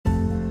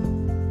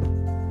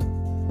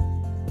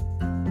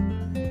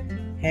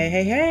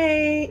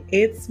Hey,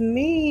 it's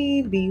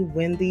me, B.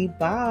 Wendy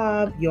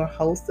Bob, your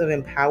host of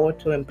Empower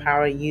to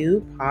Empower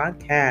You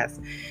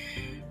podcast.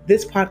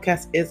 This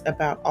podcast is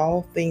about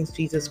all things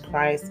Jesus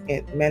Christ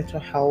and mental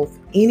health,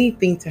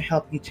 anything to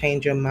help you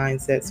change your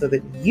mindset so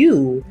that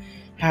you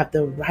have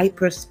the right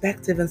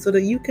perspective and so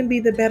that you can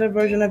be the better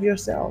version of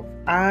yourself.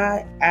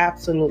 I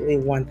absolutely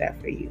want that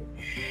for you.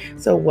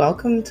 So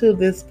welcome to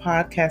this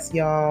podcast,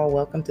 y'all.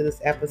 Welcome to this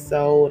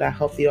episode. I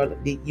hope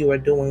you are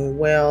doing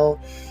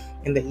well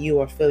and that you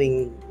are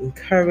feeling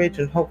encouraged.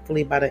 And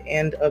hopefully by the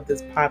end of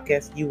this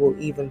podcast, you will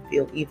even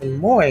feel even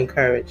more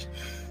encouraged.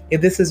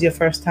 If this is your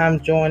first time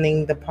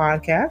joining the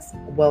podcast,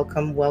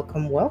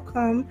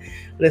 welcome.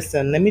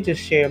 Listen, let me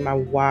just share my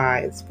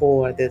whys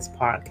for this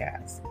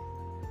podcast.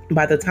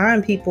 By the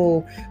time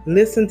people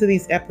listen to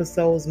these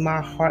episodes,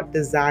 my heart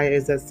desire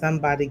is that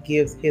somebody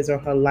gives his or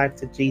her life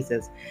to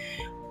Jesus,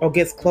 or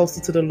gets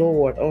closer to the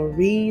Lord, or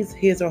reads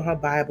his or her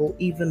Bible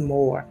even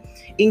more,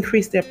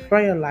 increase their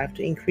prayer life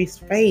to increase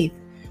faith,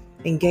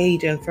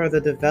 engage in further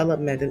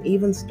development, and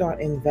even start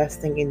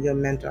investing in your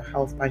mental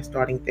health by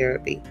starting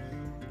therapy.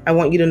 I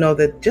want you to know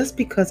that just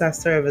because I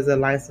serve as a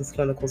licensed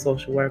clinical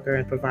social worker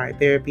and provide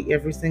therapy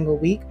every single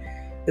week,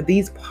 that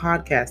these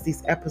podcasts,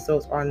 these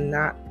episodes are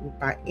not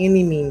by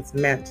any means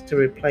meant to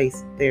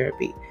replace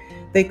therapy.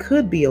 They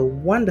could be a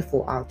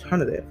wonderful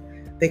alternative.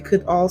 They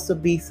could also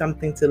be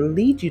something to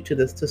lead you to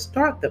this, to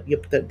start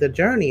the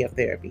journey of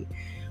therapy.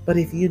 But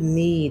if you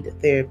need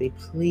therapy,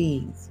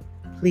 please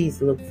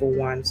look for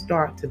one.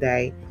 Start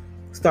today.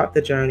 Start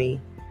the journey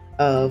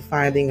of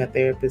finding a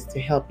therapist to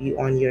help you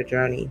on your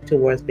journey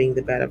towards being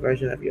the better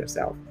version of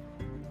yourself.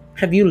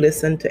 Have you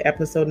listened to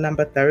episode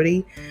number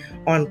 30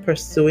 on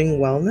pursuing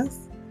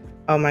wellness?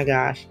 Oh my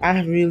gosh,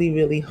 I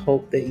really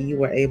hope that you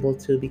were able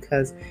to,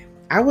 because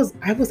I was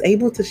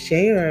able to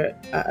share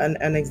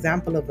an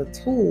example of a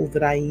tool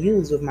that I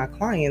use with my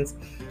clients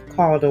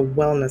called a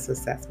wellness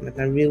assessment.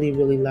 I really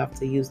love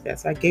to use that.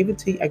 So I gave it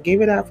to you. I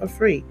gave it out for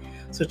free.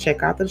 So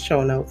check out the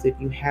show notes. If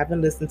you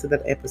haven't listened to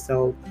that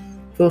episode,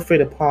 feel free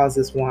to pause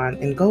this one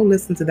and go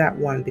listen to that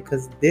one,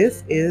 because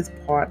this is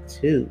part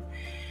 2.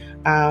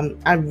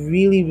 I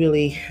really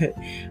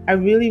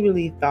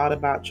thought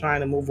about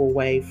trying to move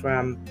away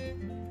from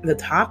the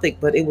topic,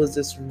 but it was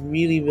just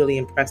really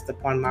impressed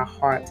upon my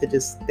heart to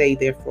just stay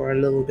there for a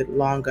little bit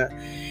longer.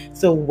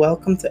 So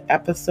welcome to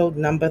episode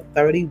number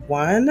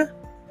 31,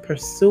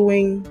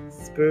 Pursuing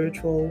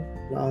Spiritual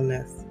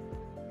Wellness.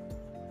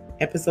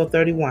 Episode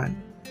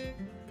 31,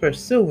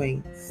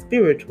 Pursuing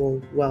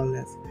Spiritual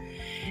Wellness.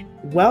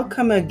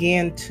 Welcome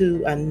again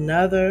to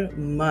another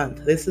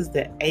month. This is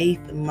the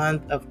 8th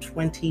month of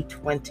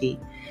 2020.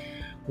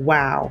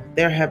 Wow,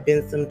 there have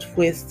been some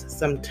twists,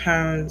 some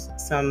turns,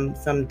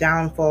 some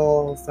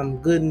downfalls, some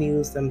good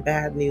news, some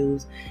bad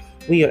news.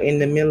 We are in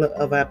the middle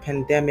of a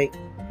pandemic.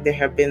 There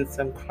have been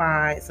some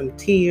cries, some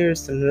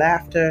tears, some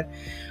laughter,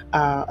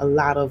 a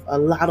lot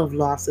of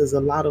losses, a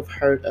lot of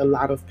hurt, a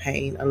lot of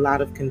pain, a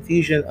lot of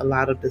confusion, a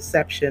lot of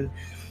deception,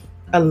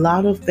 a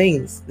lot of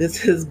things. This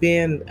has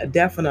been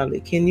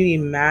definitely, can you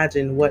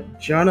imagine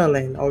what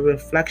journaling or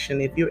reflection,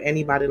 if you're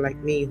anybody like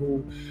me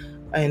who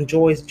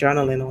enjoys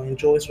journaling or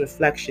enjoys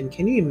reflection,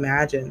 can you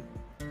imagine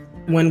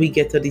when we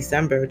get to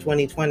December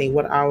 2020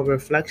 what our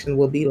reflection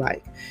will be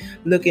like,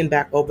 looking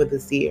back over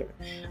this year?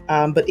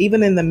 But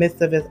even in the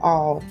midst of it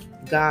all,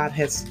 God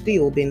has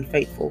still been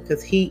faithful,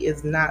 because he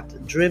is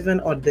not driven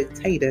or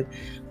dictated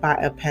by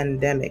a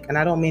pandemic. And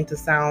I don't mean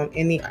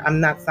to I'm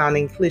not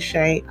sounding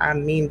cliche. I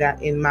mean that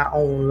in my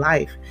own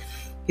life.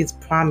 His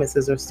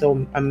promises are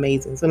so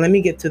amazing. So let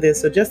me get to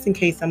this. So just in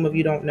case some of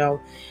you don't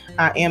know,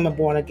 I am a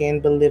born again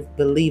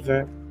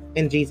believer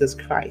in Jesus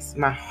Christ.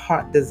 My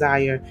heart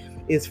desire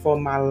is for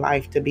my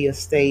life to be a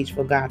stage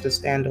for God to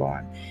stand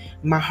on.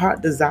 My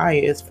heart desire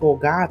is for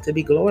God to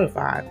be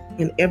glorified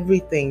in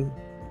everything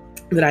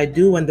that I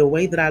do and the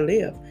way that I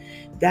live.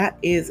 That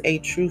is a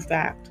true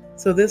fact.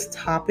 So this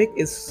topic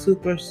is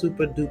super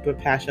duper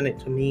passionate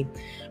to me,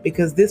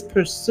 because this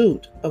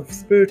pursuit of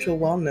spiritual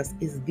wellness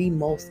is the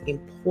most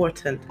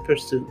important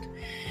pursuit.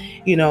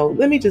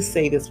 Let me just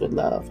say this with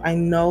love. I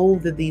know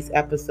that these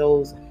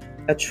episodes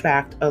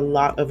attract a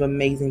lot of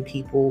amazing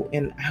people,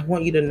 and I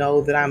want you to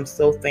know that I'm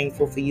so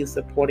thankful for you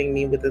supporting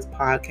me with this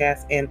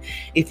podcast. And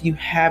if you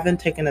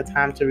haven't taken the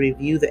time to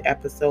review the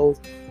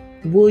episodes,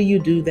 will you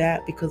do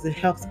that? Because it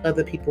helps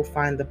other people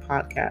find the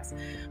podcast.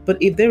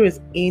 But if there is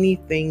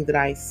anything that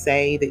I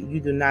say that you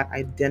do not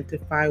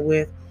identify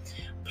with,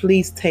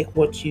 please take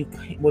what you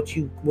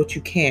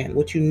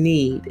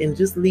need, and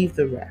just leave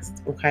the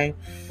rest. Okay?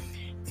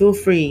 Feel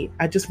free.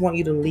 I just want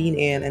you to lean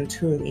in and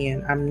tune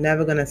in. I'm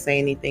never going to say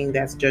anything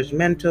that's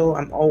judgmental.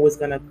 I'm always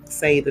going to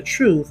say the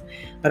truth,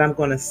 but I'm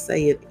going to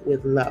say it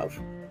with love.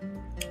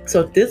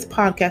 So this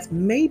podcast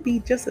may be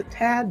just a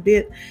tad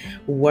bit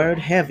word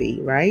heavy,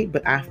 right?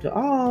 But after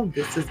all,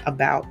 this is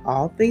about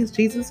all things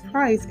Jesus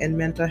Christ and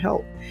mental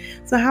health.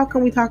 So how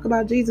can we talk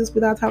about Jesus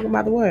without talking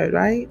about the word,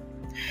 right?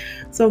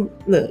 So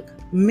look,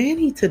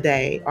 Many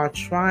today are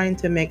trying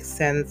to make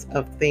sense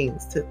of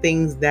things, to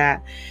things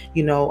that,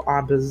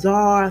 are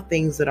bizarre,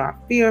 things that are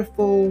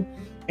fearful.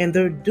 And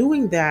they're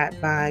doing that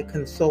by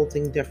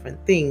consulting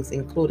different things,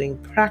 including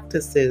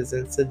practices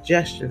and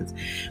suggestions.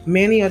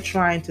 Many are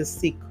trying to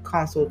seek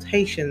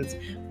consultations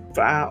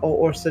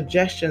or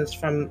suggestions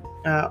from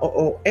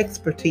or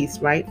expertise,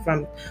 right,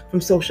 from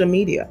social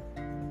media.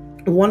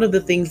 One of the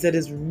things that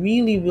is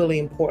really, really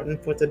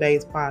important for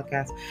today's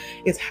podcast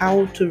is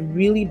how to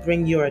really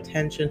bring your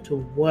attention to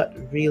what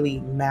really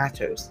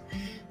matters.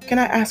 Can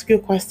I ask you a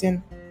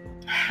question?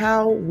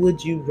 How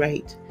would you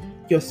rate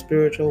your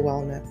spiritual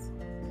wellness?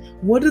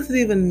 What does it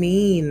even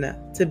mean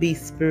to be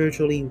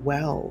spiritually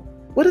well?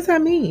 What does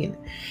that mean?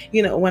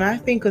 When I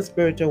think of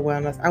spiritual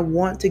wellness, I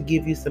want to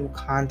give you some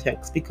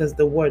context, because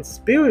the word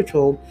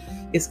spiritual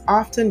is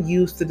often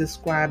used to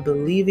describe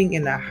believing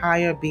in a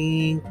higher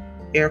being,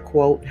 air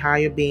quote,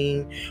 higher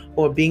being,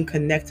 or being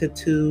connected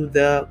to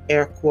the,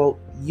 air quote,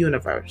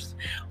 universe,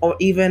 or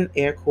even,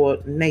 air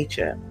quote,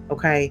 nature,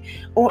 okay?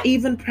 Or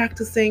even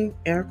practicing,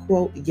 air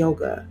quote,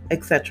 yoga,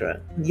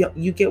 etc.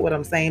 You get what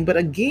I'm saying? But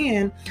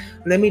again,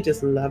 let me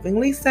just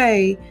lovingly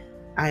say,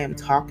 I am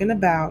talking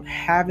about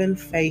having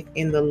faith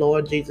in the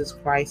Lord Jesus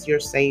Christ,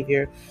 your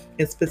Savior.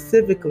 And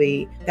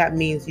specifically, that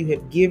means you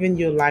have given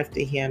your life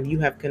to Him. You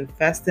have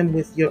confessed Him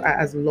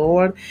as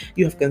Lord.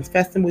 You have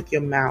confessed Him with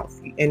your mouth.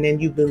 And then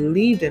you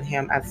believed in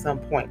Him at some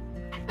point.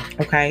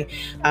 Okay.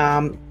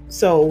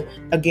 So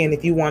again,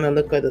 if you want to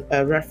look at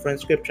a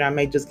reference scripture, I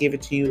may just give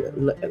it to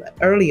you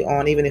early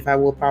on, even if I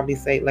will probably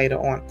say it later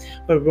on.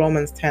 But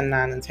Romans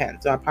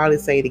 10:9-10. So I'll probably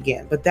say it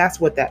again. But that's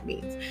what that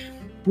means.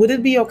 Would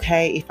it be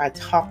okay if I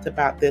talked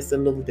about this a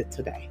little bit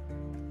today?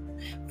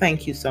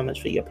 Thank you so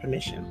much for your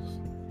permission.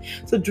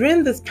 So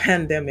during this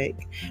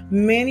pandemic,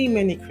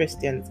 many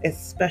Christians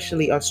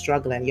especially are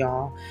struggling,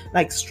 y'all.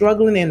 Like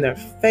struggling in their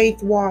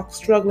faith walk,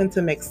 struggling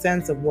to make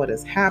sense of what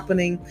is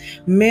happening.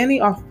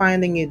 Many are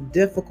finding it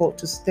difficult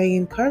to stay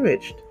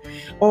encouraged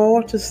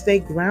or to stay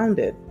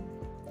grounded.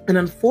 And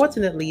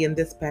unfortunately, in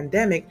this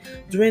pandemic,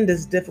 during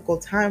this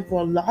difficult time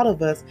for a lot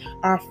of us,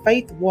 our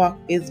faith walk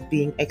is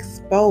being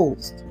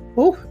exposed.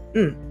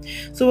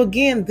 So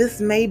again, this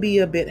may be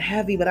a bit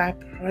heavy, but I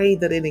pray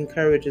that it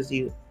encourages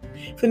you.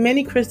 For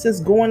many Christians,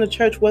 going to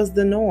church was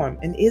the norm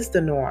and is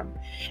the norm.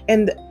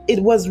 And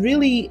it was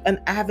really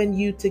an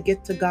avenue to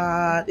get to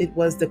God. It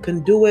was the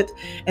conduit,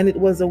 and it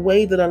was a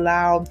way that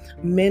allowed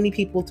many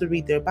people to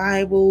read their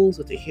Bibles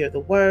or to hear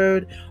the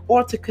word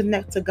or to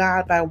connect to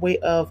God by way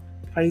of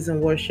praise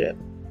and worship.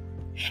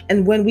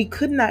 And when we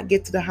could not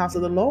get to the house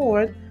of the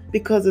Lord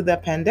because of the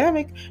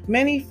pandemic,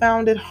 many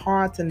found it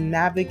hard to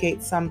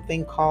navigate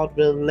something called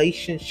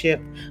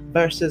relationship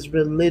versus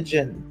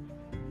religion.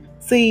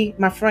 See,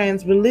 my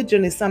friends,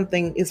 religion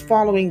is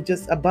following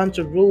just a bunch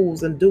of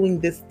rules and doing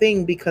this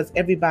thing because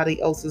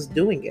everybody else is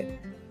doing it.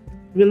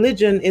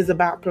 Religion is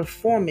about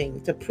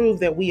performing to prove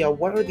that we are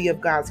worthy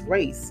of God's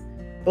grace.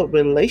 But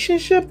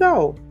relationship,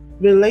 though,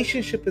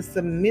 relationship is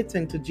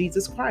submitting to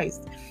Jesus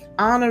Christ,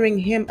 honoring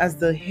Him as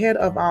the head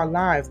of our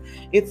lives.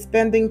 It's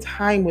spending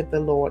time with the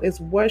Lord.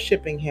 It's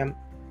worshiping Him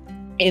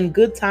in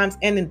good times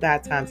and in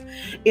bad times.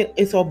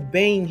 It's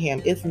obeying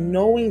Him. It's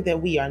knowing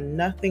that we are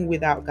nothing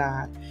without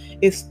God.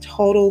 It's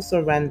total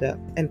surrender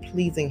and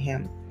pleasing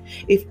Him.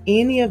 If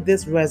any of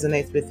this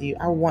resonates with you,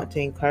 I want to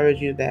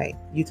encourage you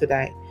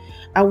today.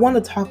 I want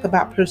to talk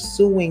about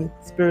pursuing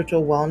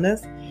spiritual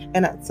wellness,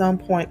 and at some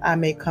point I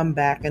may come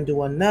back and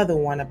do another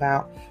one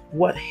about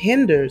what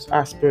hinders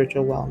our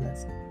spiritual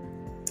wellness.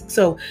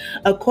 So,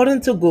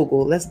 according to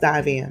Google, let's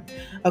dive in.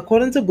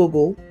 According to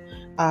Google,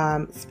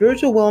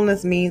 spiritual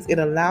wellness means it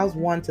allows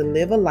one to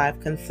live a life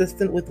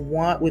consistent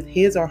with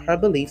his or her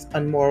beliefs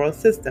and moral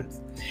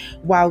systems,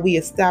 while we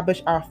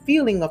establish our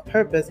feeling of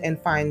purpose and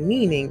find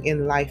meaning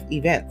in life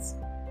events.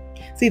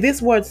 See,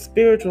 this word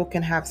spiritual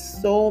can have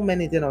so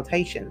many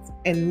denotations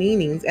and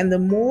meanings, and the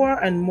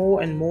more and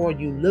more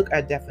you look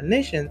at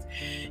definitions,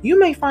 you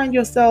may find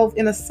yourself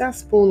in a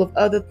cesspool of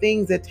other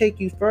things that take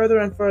you further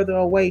and further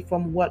away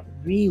from what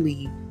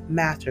really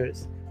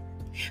matters.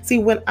 See,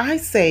 when I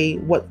say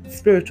what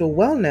spiritual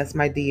wellness,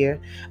 my dear,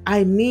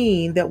 I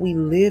mean that we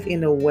live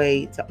in a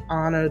way to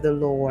honor the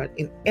Lord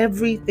in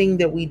everything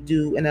that we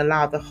do and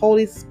allow the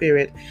Holy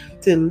Spirit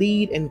to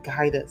lead and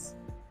guide us.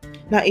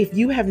 Now, if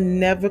you have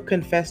never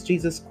confessed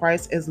Jesus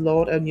Christ as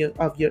Lord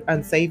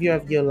and Savior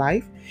of your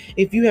life,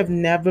 if you have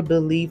never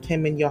believed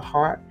Him in your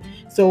heart,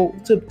 so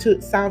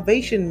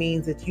salvation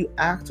means that you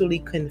actually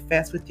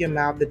confess with your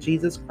mouth that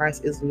Jesus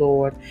Christ is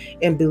Lord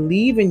and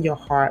believe in your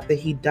heart that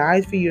He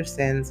died for your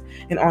sins,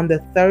 and on the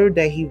third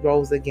day He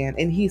rose again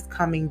and He's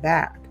coming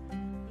back.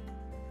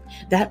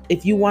 That,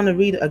 if you want to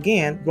read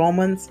again,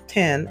 Romans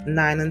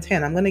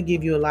 10:9-10, I'm going to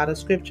give you a lot of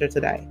scripture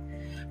today,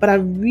 but I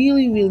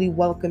really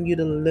welcome you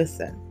to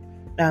listen.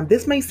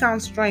 This may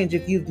sound strange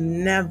if you've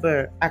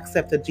never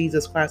accepted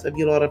Jesus Christ as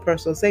your Lord and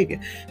personal Savior.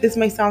 This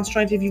may sound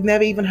strange if you've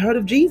never even heard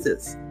of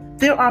Jesus.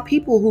 There are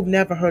people who've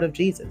never heard of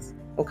Jesus,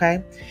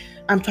 okay?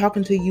 I'm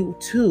talking to you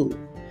too.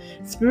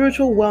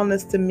 Spiritual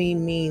wellness to me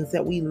means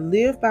that we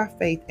live by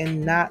faith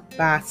and not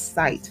by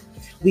sight.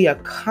 We are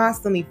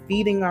constantly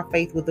feeding our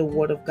faith with the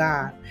Word of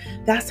God.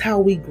 That's how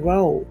we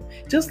grow.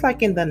 Just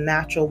like in the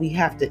natural, we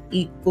have to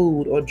eat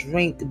food or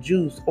drink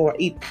juice or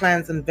eat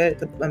plants and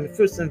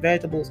fruits and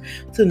vegetables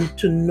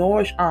to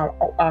nourish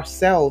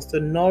ourselves, to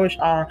nourish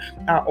our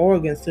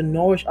organs, to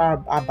nourish our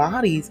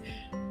bodies.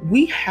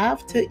 We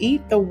have to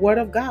eat the Word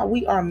of God.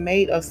 We are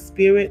made of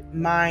spirit,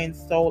 mind,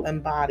 soul,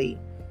 and body.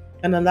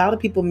 And a lot of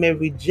people may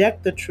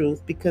reject the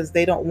truth because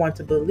they don't want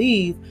to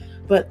believe.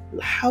 But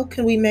how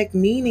can we make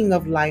meaning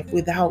of life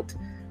without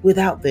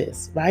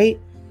this, right?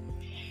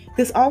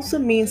 This also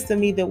means to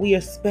me that we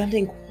are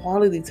spending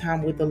quality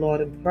time with the Lord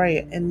in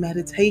prayer and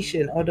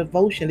meditation or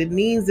devotion. It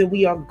means that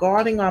we are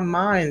guarding our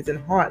minds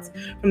and hearts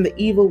from the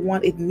evil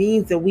one. It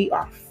means that we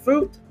are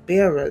fruit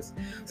bearers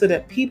so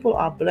that people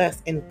are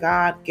blessed and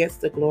God gets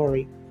the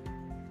glory.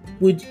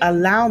 Would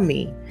allow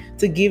me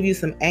to give you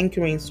some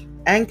anchoring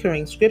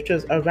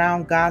scriptures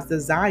around God's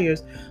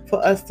desires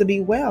for us to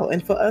be well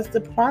and for us to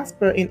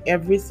prosper in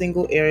every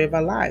single area of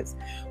our lives.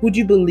 Would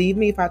you believe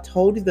me if I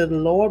told you that the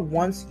Lord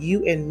wants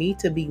you and me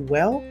to be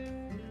well?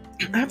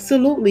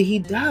 Absolutely, He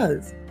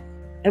does.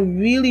 I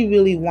really,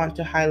 really want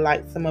to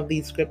highlight some of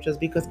these scriptures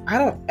because I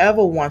don't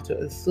ever want to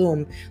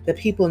assume that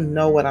people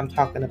know what I'm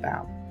talking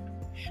about.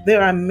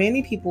 There are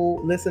many people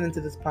listening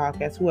to this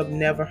podcast who have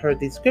never heard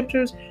these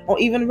scriptures or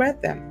even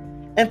read them.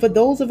 And for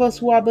those of us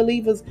who are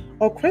believers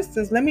or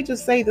Christians, let me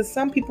just say that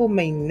some people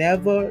may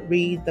never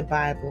read the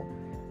Bible,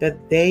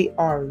 that they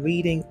are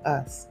reading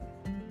us.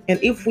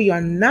 And if we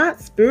are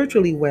not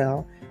spiritually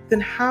well, then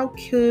how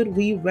can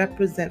we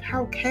represent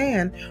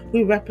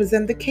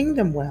the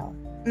kingdom well?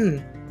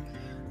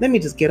 Let me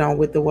just get on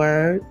with the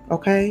word,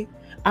 okay?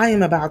 I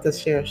am about to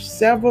share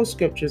several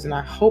scriptures and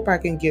I hope I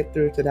can get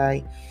through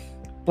today.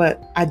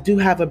 But I do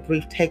have a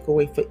brief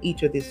takeaway for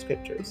each of these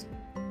scriptures.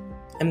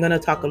 I'm going to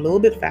talk a little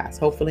bit fast,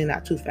 hopefully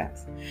not too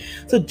fast.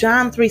 So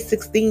John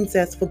 3:16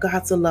 says, "For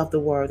God so loved the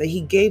world that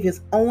He gave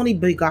His only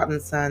begotten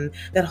Son,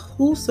 that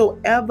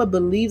whosoever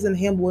believes in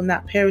Him will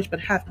not perish but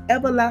have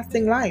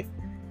everlasting life."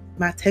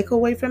 My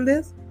takeaway from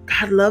this,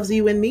 God loves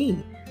you and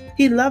me.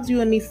 He loves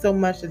you and me so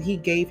much that He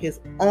gave His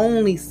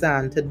only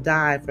Son to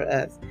die for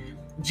us.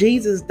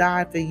 Jesus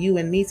died for you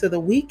and me so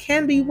that we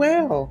can be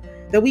well,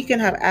 that we can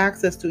have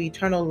access to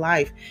eternal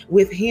life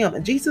with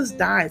Him. Jesus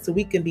died so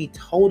we can be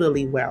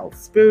totally well,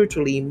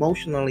 spiritually,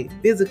 emotionally,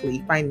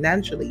 physically,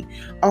 financially,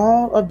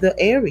 all of the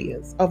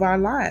areas of our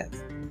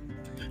lives.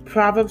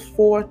 Proverbs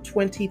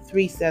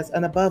 4:23 says,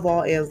 "And above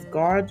all else,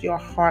 guard your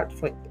heart,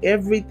 for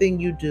everything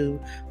you do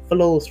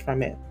flows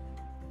from it."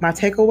 My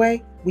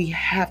takeaway, we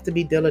have to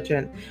be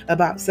diligent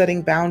about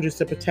setting boundaries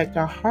to protect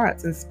our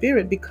hearts and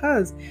spirit,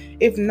 because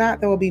if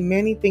not, there will be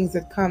many things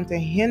that come to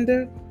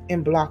hinder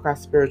and block our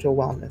spiritual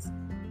wellness.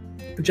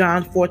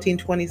 John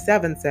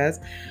 14:27 says,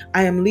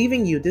 "I am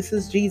leaving you," this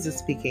is Jesus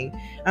speaking,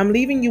 "I'm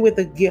leaving you with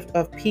a gift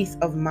of peace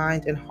of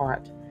mind and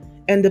heart.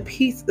 And the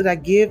peace that I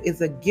give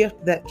is a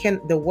gift that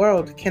the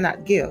world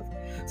cannot give.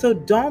 So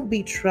don't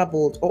be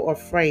troubled or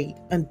afraid,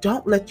 and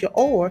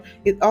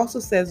it also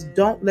says,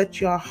 don't let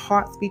your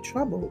hearts be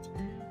troubled."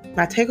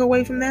 My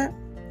takeaway from that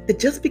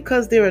just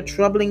because there are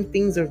troubling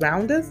things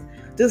around us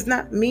does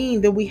not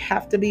mean that we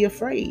have to be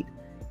afraid.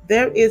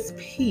 There is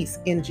peace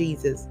in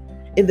Jesus.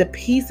 And the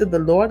peace that the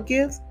Lord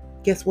gives,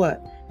 guess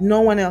what? No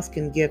one else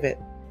can give it,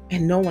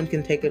 and no one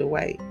can take it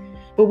away.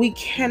 But we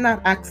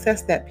cannot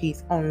access that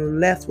peace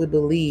unless we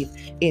believe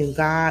in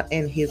God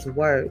and His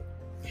Word.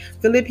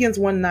 Philippians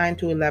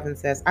 1:9-11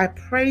 says, "I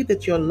pray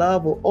that your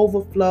love will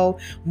overflow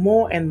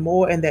more and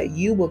more, and that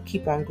you will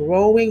keep on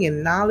growing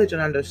in knowledge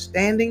and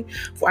understanding.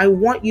 For I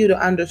want you to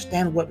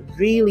understand what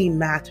really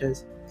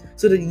matters,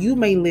 so that you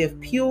may live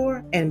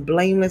pure and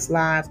blameless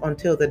lives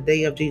until the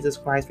day of Jesus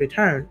Christ's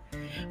return.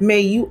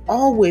 May you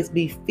always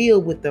be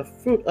filled with the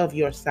fruit of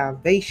your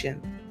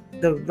salvation,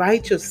 the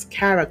righteous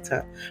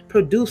character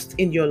produced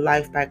in your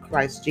life by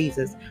Christ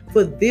Jesus.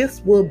 For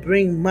this will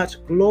bring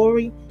much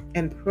glory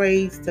and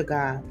praise to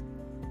God."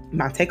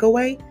 My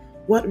takeaway,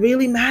 what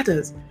really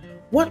matters?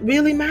 What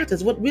really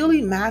matters? What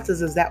really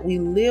matters is that we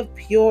live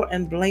pure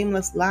and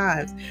blameless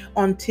lives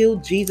until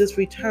Jesus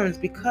returns.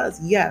 Because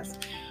yes,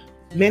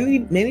 many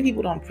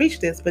people don't preach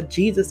this, but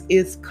Jesus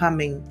is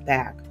coming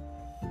back.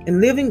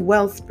 And living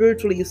well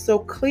spiritually is so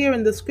clear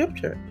in the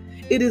scripture.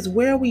 It is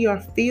where we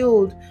are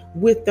filled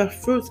with the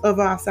fruits of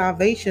our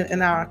salvation,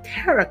 and our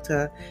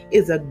character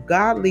is a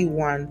godly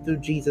one through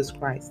Jesus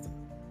Christ.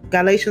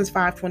 Galatians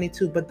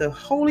 5:22, "But the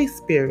Holy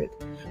Spirit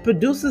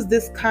produces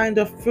this kind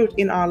of fruit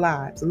in our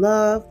lives: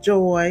 love,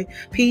 joy,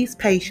 peace,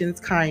 patience,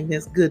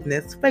 kindness,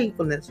 goodness,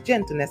 faithfulness,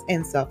 gentleness,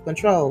 and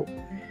self-control."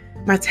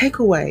 My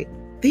takeaway,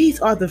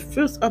 these are the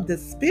fruits of the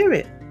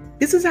Spirit.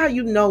 This is how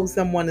you know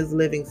someone is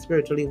living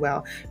spiritually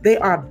well. They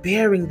are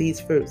bearing these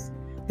fruits.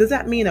 Does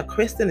that mean a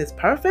Christian is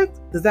perfect?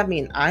 Does that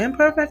mean I am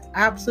perfect?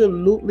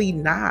 Absolutely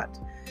not.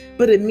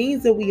 But it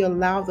means that we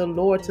allow the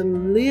Lord to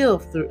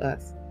live through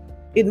us.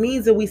 It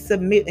means that we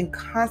submit and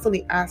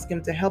constantly ask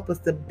Him to help us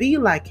to be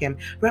like Him,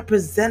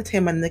 represent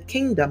Him in the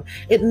kingdom.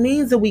 It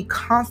means that we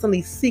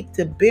constantly seek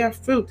to bear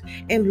fruit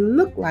and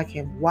look like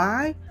Him.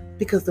 Why?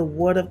 Because the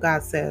Word of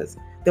God says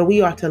that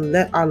we are to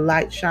let our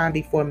light shine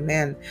before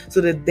men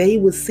so that they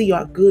will see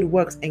our good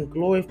works and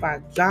glorify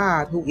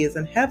God who is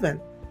in heaven.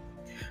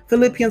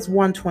 Philippians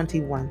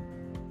 1:21.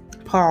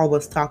 Paul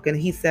was talking.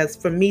 He says,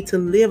 "For me to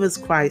live is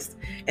Christ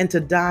and to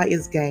die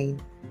is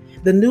gain."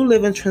 The New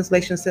Living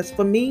Translation says,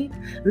 "For me,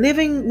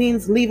 living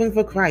means leaving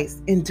for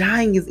Christ, and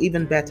dying is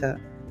even better."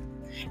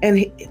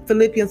 And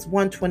Philippians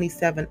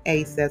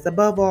 1:27a says,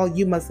 "Above all,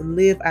 you must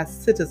live as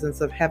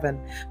citizens of heaven,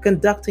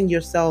 conducting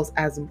yourselves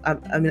as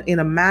in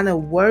a manner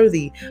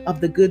worthy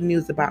of the good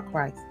news about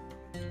Christ."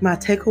 My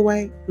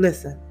takeaway,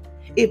 listen,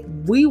 if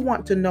we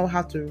want to know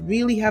how to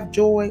really have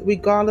joy,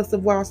 regardless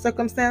of our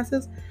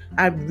circumstances,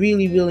 I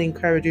really, really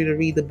encourage you to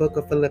read the book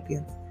of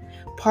Philippians.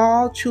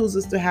 Paul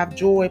chooses to have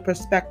joy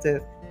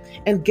perspective.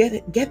 And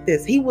get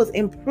this, he was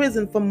in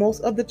prison for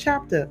most of the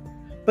chapter.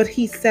 But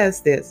he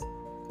says this,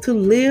 to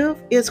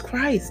live is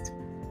Christ.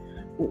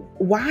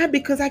 Why?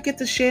 Because I get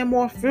to share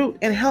more fruit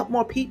and help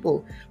more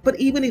people. But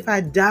even if I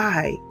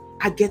die,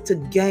 I get to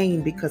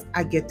gain because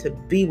I get to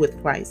be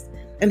with Christ.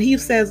 And he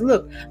says,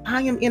 look,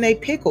 I am in a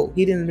pickle.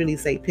 He didn't really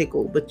say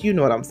pickle, but you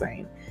know what I'm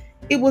saying.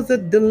 It was a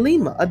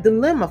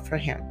dilemma for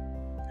him.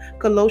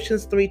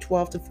 Colossians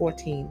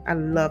 3:12-14. I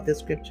love this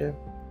scripture.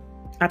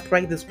 I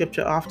pray this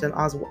scripture often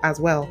as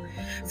well.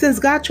 Since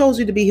God chose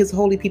you to be His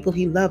holy people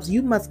He loves,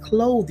 you must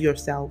clothe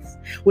yourselves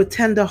with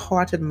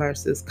tender-hearted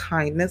mercies,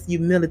 kindness,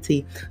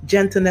 humility,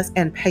 gentleness,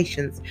 and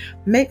patience.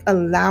 Make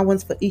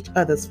allowance for each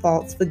other's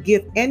faults.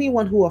 Forgive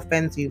anyone who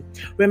offends you.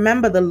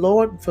 Remember, the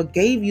Lord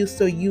forgave you,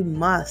 so you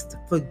must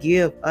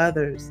forgive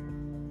others.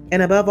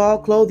 And above all,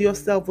 clothe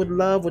yourself with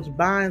love, which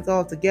binds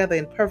all together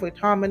in perfect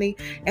harmony,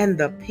 and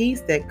the peace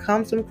that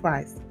comes from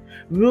Christ.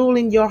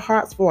 Ruling your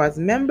hearts, for as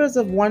members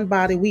of one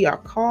body, we are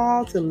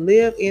called to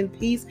live in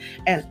peace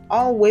and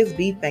always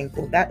be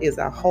thankful. That is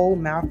a whole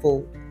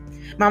mouthful.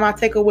 My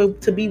takeaway,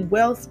 to be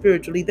well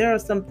spiritually, there are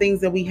some things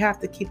that we have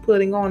to keep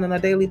putting on a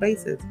daily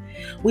basis.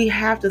 We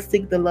have to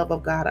seek the love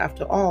of God.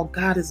 After all,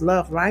 God is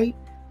love, right?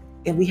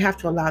 And we have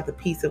to allow the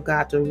peace of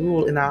God to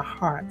rule in our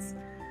hearts.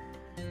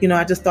 You know,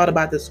 I just thought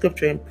about the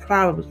scripture in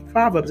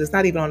Proverbs. It's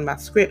not even on my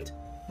script,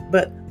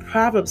 but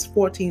Proverbs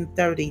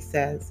 14:30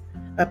 says,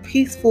 "A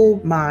peaceful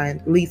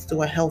mind leads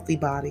to a healthy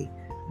body,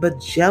 but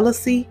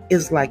jealousy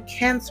is like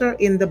cancer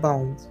in the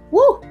bones."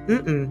 Woo!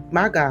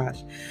 My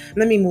gosh.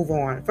 Let me move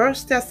on.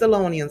 1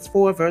 Thessalonians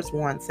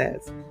 4:1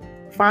 says,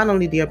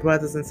 "Finally, dear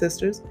brothers and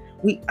sisters,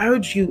 we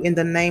urge you in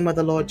the name of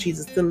the Lord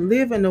Jesus to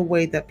live in a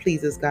way that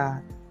pleases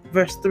God."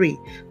 Verse 3,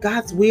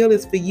 God's will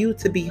is for you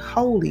to be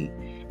holy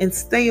and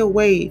stay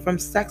away from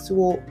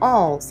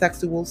all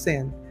sexual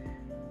sin.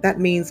 That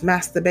means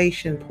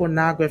masturbation,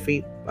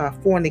 pornography,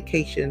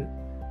 fornication,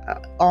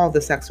 all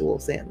the sexual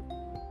sin.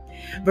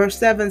 Verse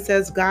 7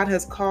 says, God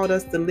has called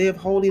us to live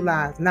holy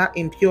lives, not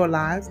impure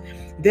lives.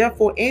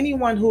 Therefore,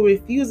 anyone who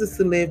refuses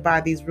to live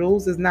by these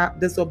rules is not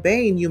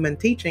disobeying human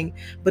teaching,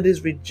 but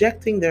is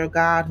rejecting their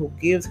God who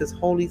gives His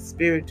Holy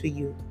Spirit to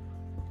you.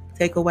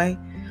 Takeaway,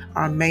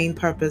 our main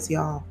purpose,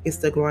 y'all, is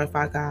to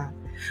glorify God.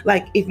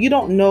 Like, if you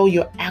don't know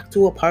your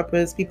actual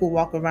purpose, people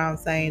walk around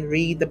saying,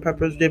 read the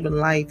purpose-driven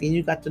life, and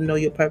you got to know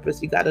your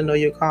purpose, you got to know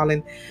your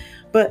calling.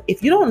 But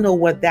if you don't know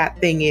what that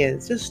thing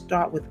is, just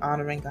start with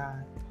honoring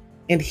God.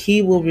 And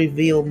He will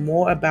reveal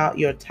more about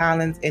your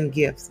talents and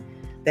gifts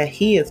that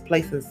He has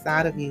placed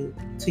inside of you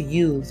to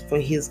use for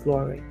His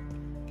glory.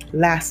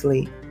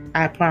 Lastly,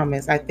 I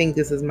promise, I think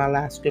this is my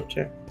last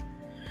scripture.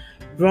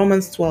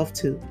 Romans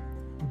 12:2.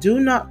 Do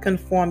not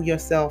conform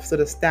yourselves to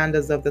the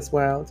standards of this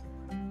world,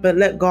 but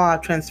let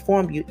God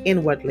transform you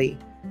inwardly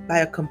by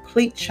a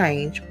complete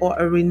change or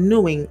a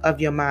renewing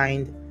of your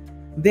mind.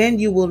 Then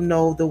you will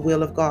know the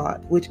will of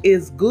God, which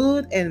is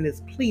good and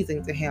is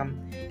pleasing to Him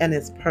and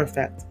is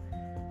perfect.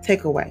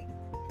 Takeaway.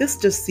 This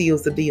just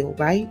seals the deal,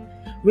 right?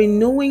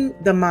 Renewing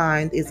the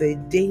mind is a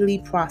daily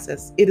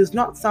process. It is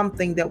not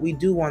something that we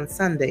do on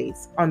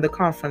Sundays, on the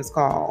conference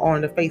call, or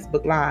on the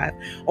Facebook Live,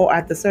 or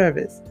at the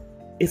service.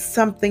 It's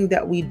something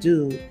that we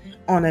do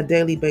on a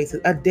daily basis,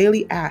 a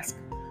daily ask,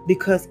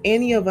 because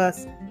any of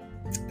us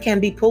can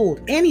be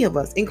pulled, any of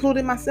us,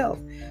 including myself,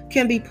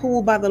 can be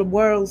pulled by the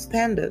world's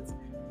standards.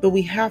 But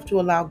we have to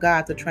allow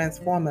God to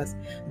transform us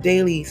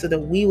daily so that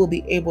we will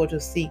be able to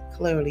see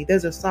clearly.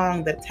 There's a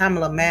song that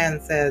Tamala Mann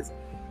says,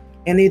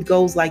 and it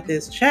goes like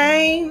this: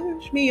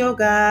 change me, oh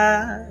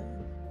God.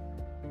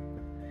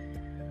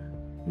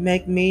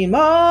 Make me more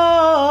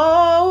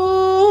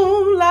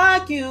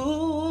like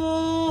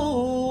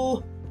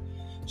you.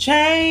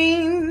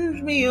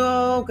 Change me,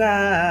 oh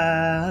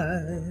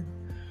God.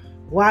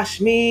 Wash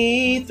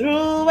me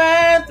through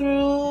and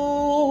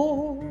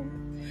through.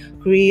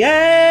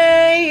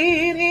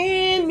 Create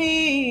in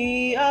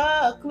me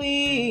a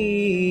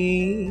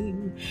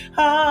clean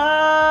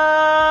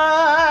heart,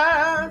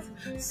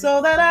 so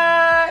that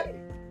I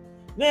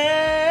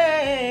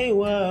may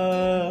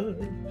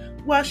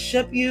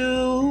worship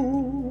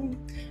you.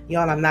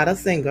 Y'all, I'm not a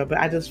singer, but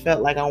I just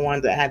felt like I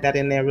wanted to add that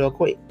in there real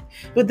quick.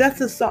 But that's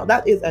a song.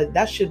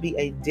 That should be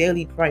a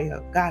daily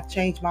prayer. God,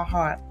 change my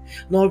heart.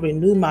 Lord,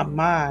 renew my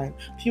mind.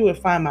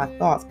 Purify my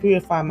thoughts.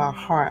 Purify my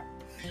heart.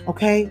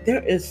 Okay?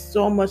 There is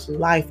so much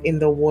life in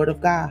the Word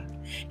of God.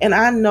 And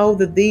I know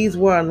that these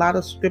were a lot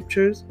of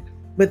scriptures,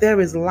 but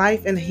there is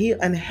life and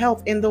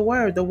health in the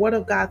Word. The Word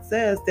of God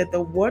says that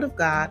the Word of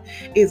God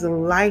is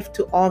life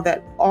to all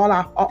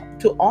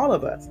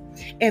of us,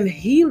 and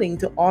healing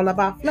to all of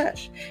our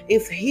flesh.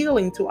 It's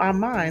healing to our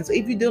minds. So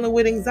if you're dealing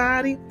with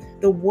anxiety,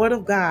 the Word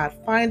of God,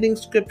 finding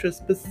scripture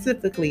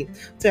specifically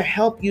to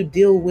help you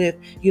deal with,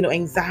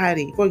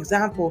 anxiety. For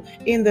example,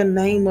 in the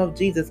name of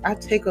Jesus, I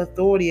take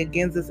authority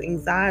against this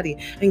anxiety.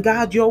 And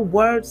God, your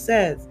Word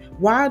says,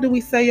 why do we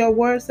say your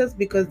Word says?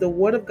 Because the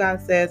Word of God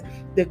says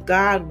that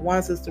God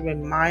wants us to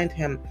remind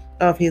Him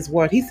of His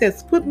Word. He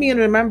says, put me in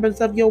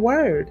remembrance of your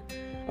Word.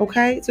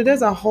 Okay, so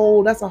that's a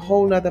whole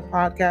nother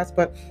podcast,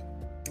 but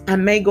I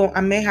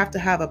may have to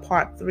have a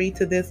part 3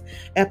 to this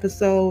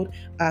episode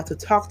to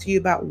talk to you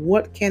about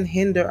what can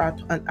hinder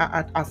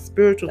our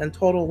spiritual and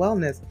total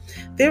wellness.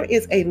 There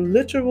is a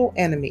literal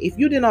enemy. If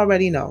you didn't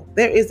already know,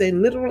 there is a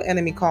literal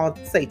enemy called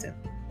Satan.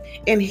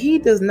 And he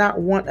does not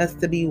want us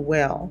to be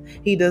well.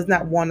 He does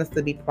not want us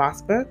to be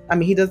prosper.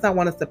 He does not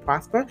want us to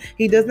prosper.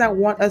 He does not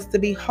want us to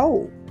be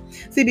whole.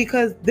 See,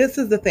 because this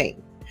is the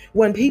thing.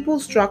 When people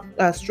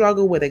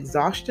struggle with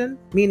exhaustion,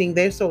 meaning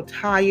they're so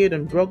tired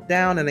and broke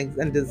down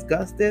and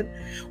disgusted,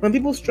 when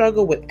people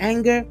struggle with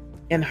anger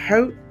and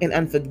hurt and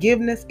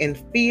unforgiveness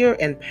and fear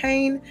and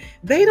pain,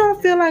 they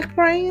don't feel like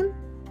praying.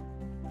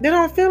 They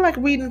don't feel like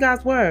reading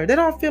God's word. They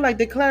don't feel like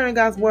declaring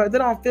God's word. They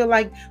don't feel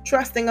like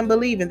trusting and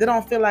believing. They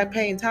don't feel like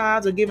paying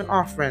tithes or giving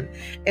offering.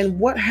 And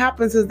what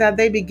happens is that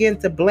they begin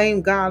to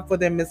blame God for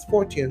their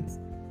misfortunes.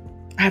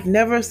 I've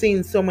never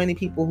seen so many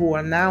people who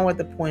are now at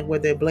the point where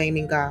they're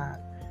blaming God.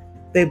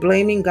 They're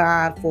blaming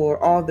God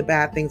for all the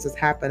bad things that's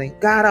happening.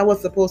 God, I was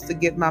supposed to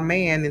get my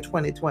man in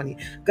 2020.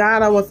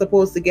 God, I was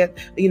supposed to get,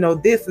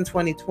 this in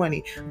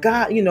 2020.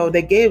 God,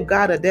 they gave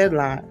God a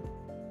deadline.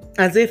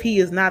 As if He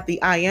is not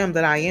the I am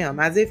that I am.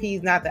 As if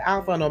He's not the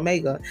Alpha and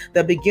Omega,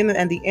 the beginning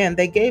and the end.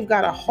 They gave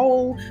God a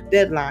whole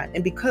deadline.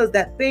 And because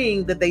that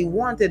thing that they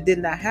wanted did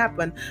not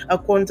happen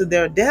according to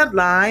their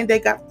deadline, they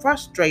got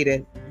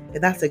frustrated.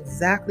 And that's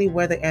exactly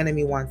where the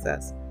enemy wants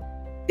us.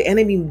 The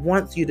enemy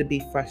wants you to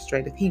be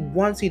frustrated. He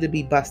wants you to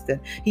be busted.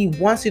 He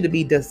wants you to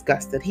be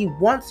disgusted. He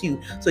wants you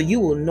so you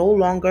will no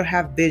longer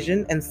have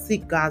vision and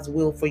seek God's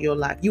will for your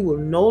life. You will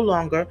no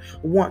longer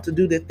want to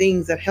do the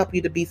things that help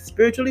you to be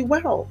spiritually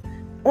well,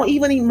 or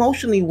even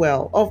emotionally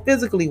well, or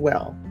physically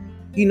well.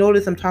 You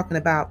notice I'm talking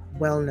about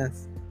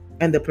wellness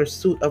and the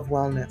pursuit of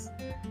wellness.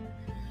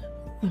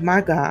 Oh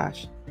my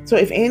gosh. So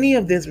if any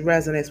of this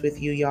resonates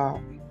with you,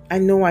 y'all, I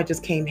know I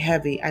just came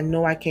heavy. I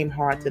know I came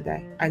hard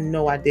today. I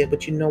know I did,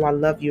 but I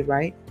love you,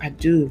 right? I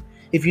do.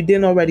 If you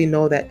didn't already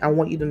know that, I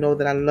want you to know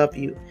that I love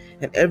you.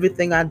 And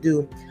everything I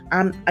do,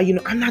 I'm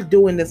not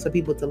doing this for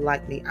people to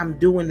like me. I'm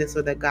doing this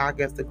so that God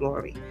gets the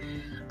glory.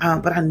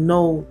 But I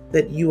know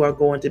that you are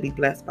going to be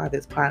blessed by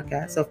this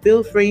podcast. So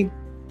feel free.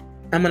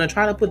 I'm going to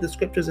try to put the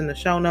scriptures in the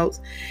show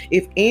notes.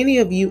 If any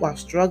of you are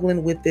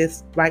struggling with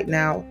this right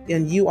now,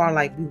 and you are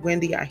like,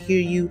 Wendy, I hear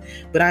you,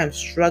 but I am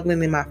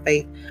struggling in my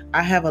faith.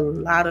 I have a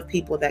lot of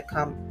people that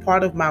come.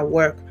 Part of my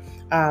work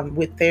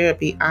with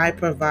therapy, I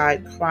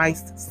provide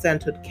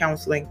Christ-centered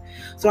counseling.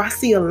 So I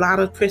see a lot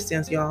of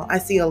Christians, y'all. I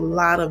see a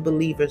lot of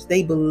believers.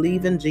 They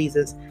believe in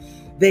Jesus.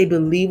 They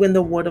believe in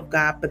the word of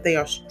God, but they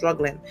are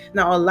struggling.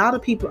 Now, a lot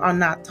of people are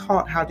not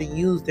taught how to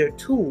use their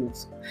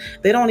tools.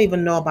 They don't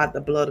even know about the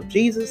blood of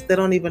Jesus. They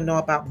don't even know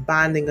about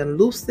binding and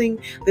loosing.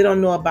 They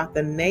don't know about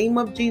the name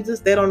of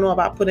Jesus. They don't know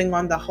about putting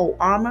on the whole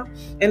armor.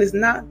 And it's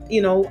not,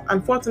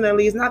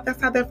 unfortunately,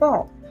 that's not their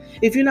fault.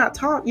 If you're not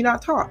taught, you're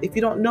not taught. If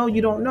you don't know,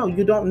 you don't know.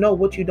 You don't know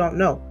what you don't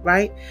know,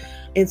 right?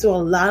 And so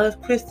a lot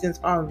of Christians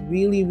are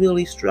really,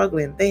 really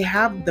struggling. They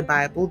have the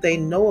Bible. They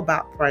know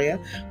about prayer,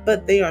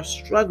 but they are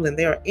struggling.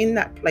 They are in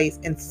that place,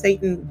 and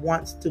Satan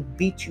wants to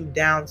beat you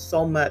down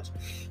so much.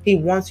 He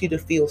wants you to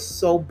feel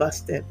so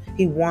busted.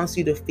 He wants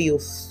you to feel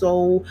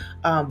so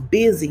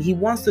busy. He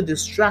wants to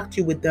distract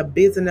you with the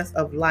busyness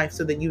of life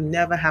so that you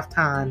never have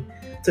time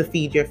to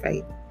feed your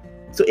faith.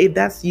 So if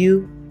that's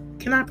you,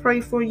 can I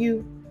pray for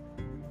you?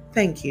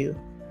 Thank you.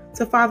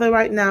 So Father,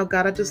 right now,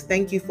 God, I just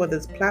thank you for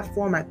this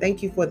platform. I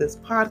thank you for this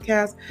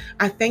podcast.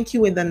 I thank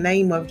you in the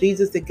name of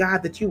Jesus, that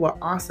God, that you are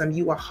awesome.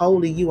 You are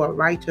holy. You are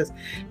righteous.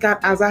 God,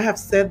 as I have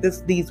said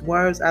these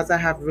words, as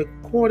I'm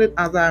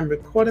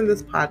recording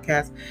this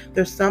podcast,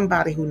 there's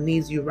somebody who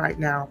needs you right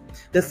now.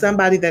 There's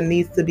somebody that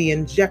needs to be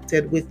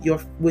injected with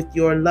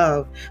your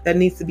love, that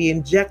needs to be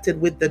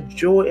injected with the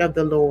joy of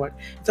the Lord.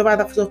 So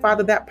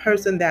Father, that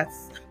person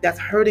that's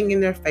hurting in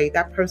their faith,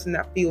 that person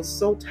that feels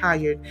so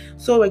tired,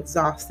 so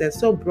exhausted,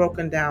 so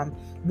broken down,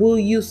 will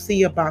you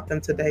see about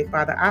them today,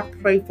 Father? I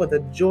pray for the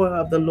joy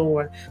of the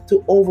Lord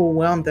to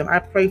overwhelm them. I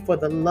pray for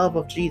the love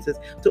of Jesus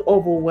to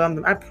overwhelm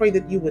them. I pray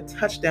that you would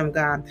touch them,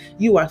 God.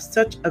 You are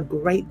such a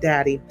great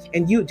daddy.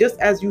 And you, just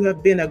as you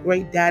have been a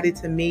great daddy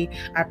to me,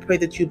 I pray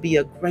that you be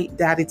a great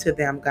daddy to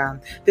them,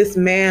 God. This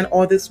man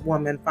or this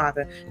woman,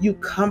 Father, you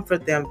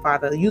comfort them,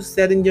 Father. You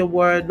said in your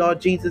word,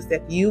 Lord Jesus,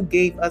 that you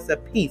gave us a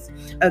peace,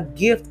 a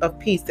gift of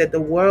peace that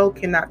the world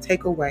cannot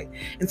take away.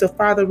 And so,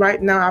 Father,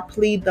 right now I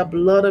plead the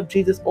blood of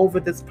Jesus over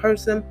this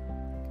person,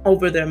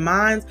 over their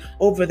minds,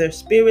 over their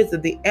spirits,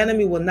 that the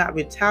enemy will not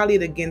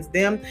retaliate against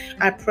them.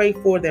 I pray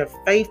for their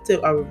faith to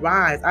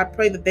arise. I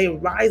pray that they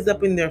rise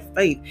up in their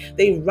faith.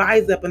 They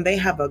rise up and they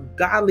have a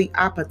godly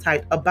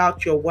appetite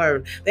about your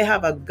word. They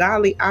have a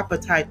godly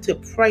appetite to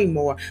pray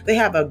more. They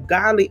have a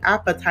godly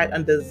appetite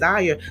and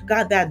desire.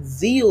 God, that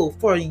zeal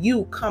for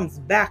you comes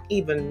back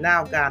even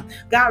now, God.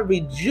 God,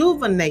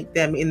 rejuvenate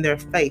them in their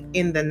faith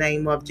in the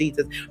name of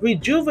Jesus.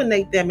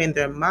 Rejuvenate them in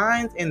their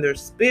minds, in their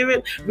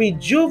spirit.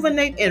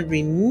 Rejuvenate and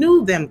renew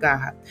them,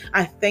 God.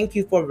 I thank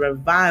you for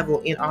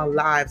revival in our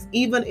lives,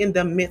 even in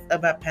the midst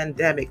of a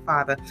pandemic,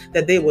 Father,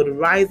 that they would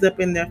rise up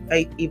in their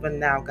faith even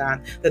now,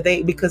 God,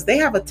 because they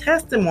have a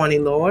testimony,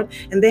 Lord,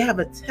 and they have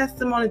a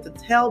testimony to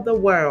tell the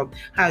world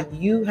how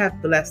you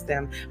have blessed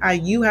them, how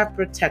you have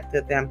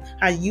protected them,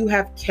 how you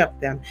have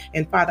kept them.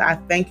 And Father, I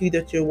thank you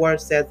that your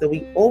word says that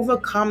we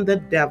overcome the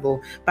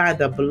devil by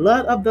the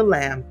blood of the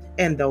Lamb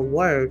and the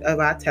word of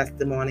our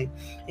testimony.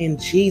 In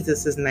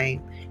Jesus'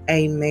 name,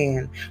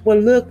 amen. Well,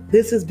 look,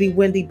 this is Be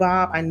Wendy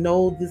Bob. I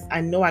know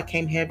I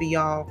came heavy,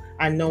 y'all.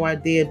 I know I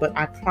did, but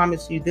I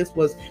promise you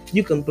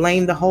you can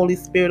blame the Holy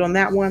Spirit on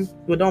that one.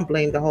 Well, don't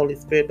blame the Holy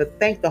Spirit, but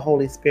thank the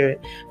Holy Spirit.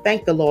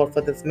 Thank the Lord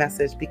for this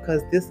message,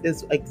 because this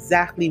is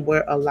exactly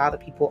where a lot of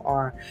people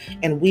are.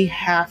 And we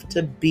have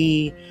to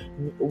be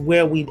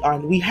where we are.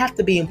 We have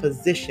to be in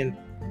position,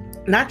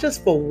 not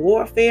just for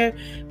warfare,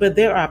 but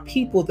there are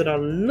people that are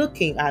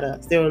looking at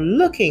us. They're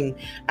looking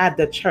at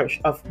the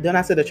church then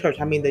I say the church,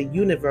 I mean the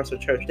universal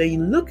church. They're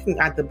looking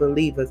at the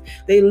believers.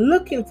 They're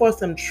looking for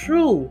some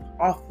true,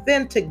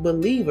 authentic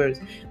believers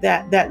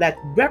that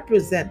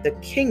represent the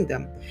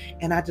kingdom.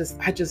 And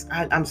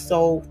I'm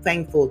so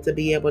thankful to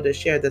be able to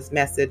share this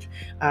message.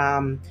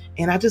 And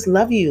I just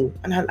love you.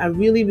 And I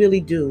really,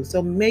 really do.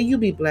 So may you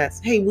be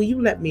blessed. Hey, will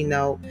you let me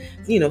know?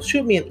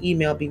 Shoot me an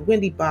email,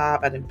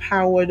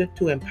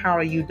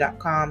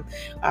 bewendybob@empowered-to-empower-you.com.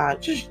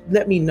 Just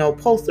let me know,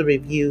 post a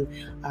review,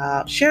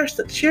 share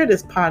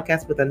this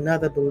podcast with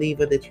another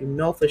believer that you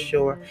know for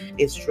sure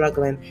is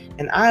struggling.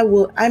 And I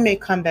may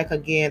come back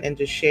again and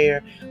just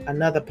share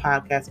another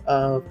podcast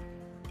of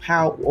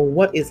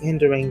what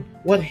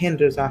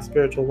hinders our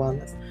spiritual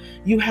wellness.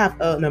 You have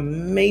an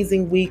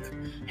amazing week.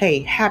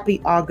 Hey,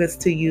 happy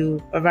August to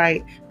you. All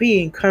right.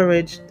 Be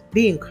encouraged.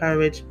 Be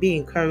encouraged. Be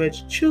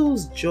encouraged.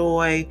 Choose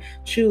joy.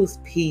 Choose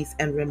peace.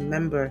 And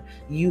remember,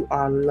 you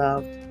are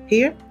loved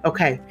here.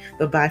 Okay.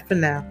 Bye-bye for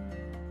now.